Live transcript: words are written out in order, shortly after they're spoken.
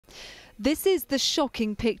This is the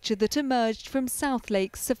shocking picture that emerged from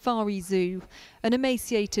Southlake Safari Zoo. An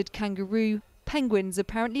emaciated kangaroo, penguins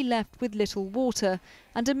apparently left with little water,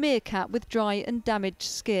 and a meerkat with dry and damaged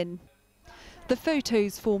skin. The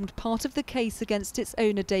photos formed part of the case against its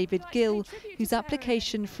owner David Gill, whose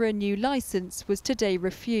application for a new licence was today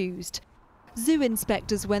refused. Zoo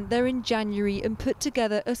inspectors went there in January and put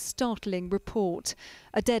together a startling report.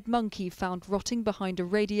 A dead monkey found rotting behind a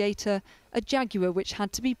radiator, a jaguar which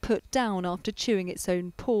had to be put down after chewing its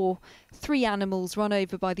own paw, 3 animals run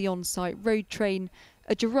over by the on-site road train,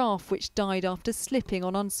 a giraffe which died after slipping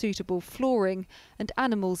on unsuitable flooring, and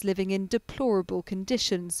animals living in deplorable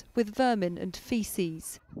conditions with vermin and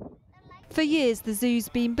faeces. For years, the zoo's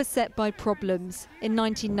been beset by problems. In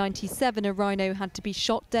 1997, a rhino had to be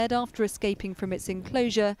shot dead after escaping from its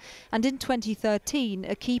enclosure, and in 2013,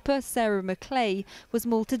 a keeper, Sarah McClay, was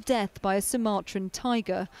mauled to death by a Sumatran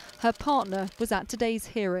tiger. Her partner was at today's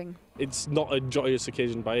hearing. It's not a joyous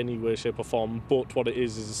occasion by any way, shape or form, but what it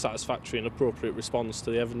is a satisfactory and appropriate response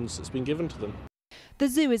to the evidence that's been given to them. The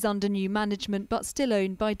zoo is under new management but still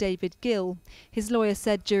owned by David Gill. His lawyer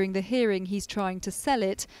said during the hearing he's trying to sell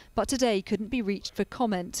it, but today couldn't be reached for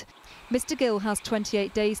comment. Mr Gill has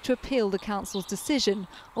 28 days to appeal the council's decision,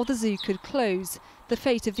 or the zoo could close. The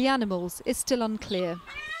fate of the animals is still unclear.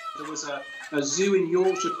 There was a zoo in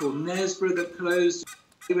Yorkshire called Knaresborough that closed.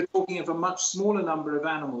 We were talking of a much smaller number of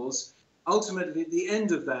animals. Ultimately, at the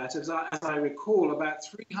end of that, as I recall, about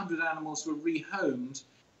 300 animals were rehomed,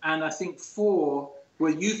 and I think 4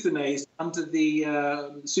 were euthanized under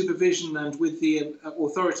the supervision and with the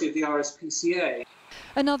authority of the RSPCA.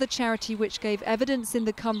 Another charity which gave evidence in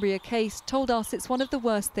the Cumbria case told us it's one of the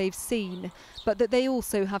worst they've seen, but that they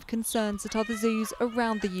also have concerns at other zoos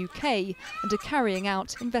around the UK and are carrying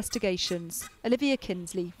out investigations. Olivia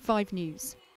Kinsley, 5 News.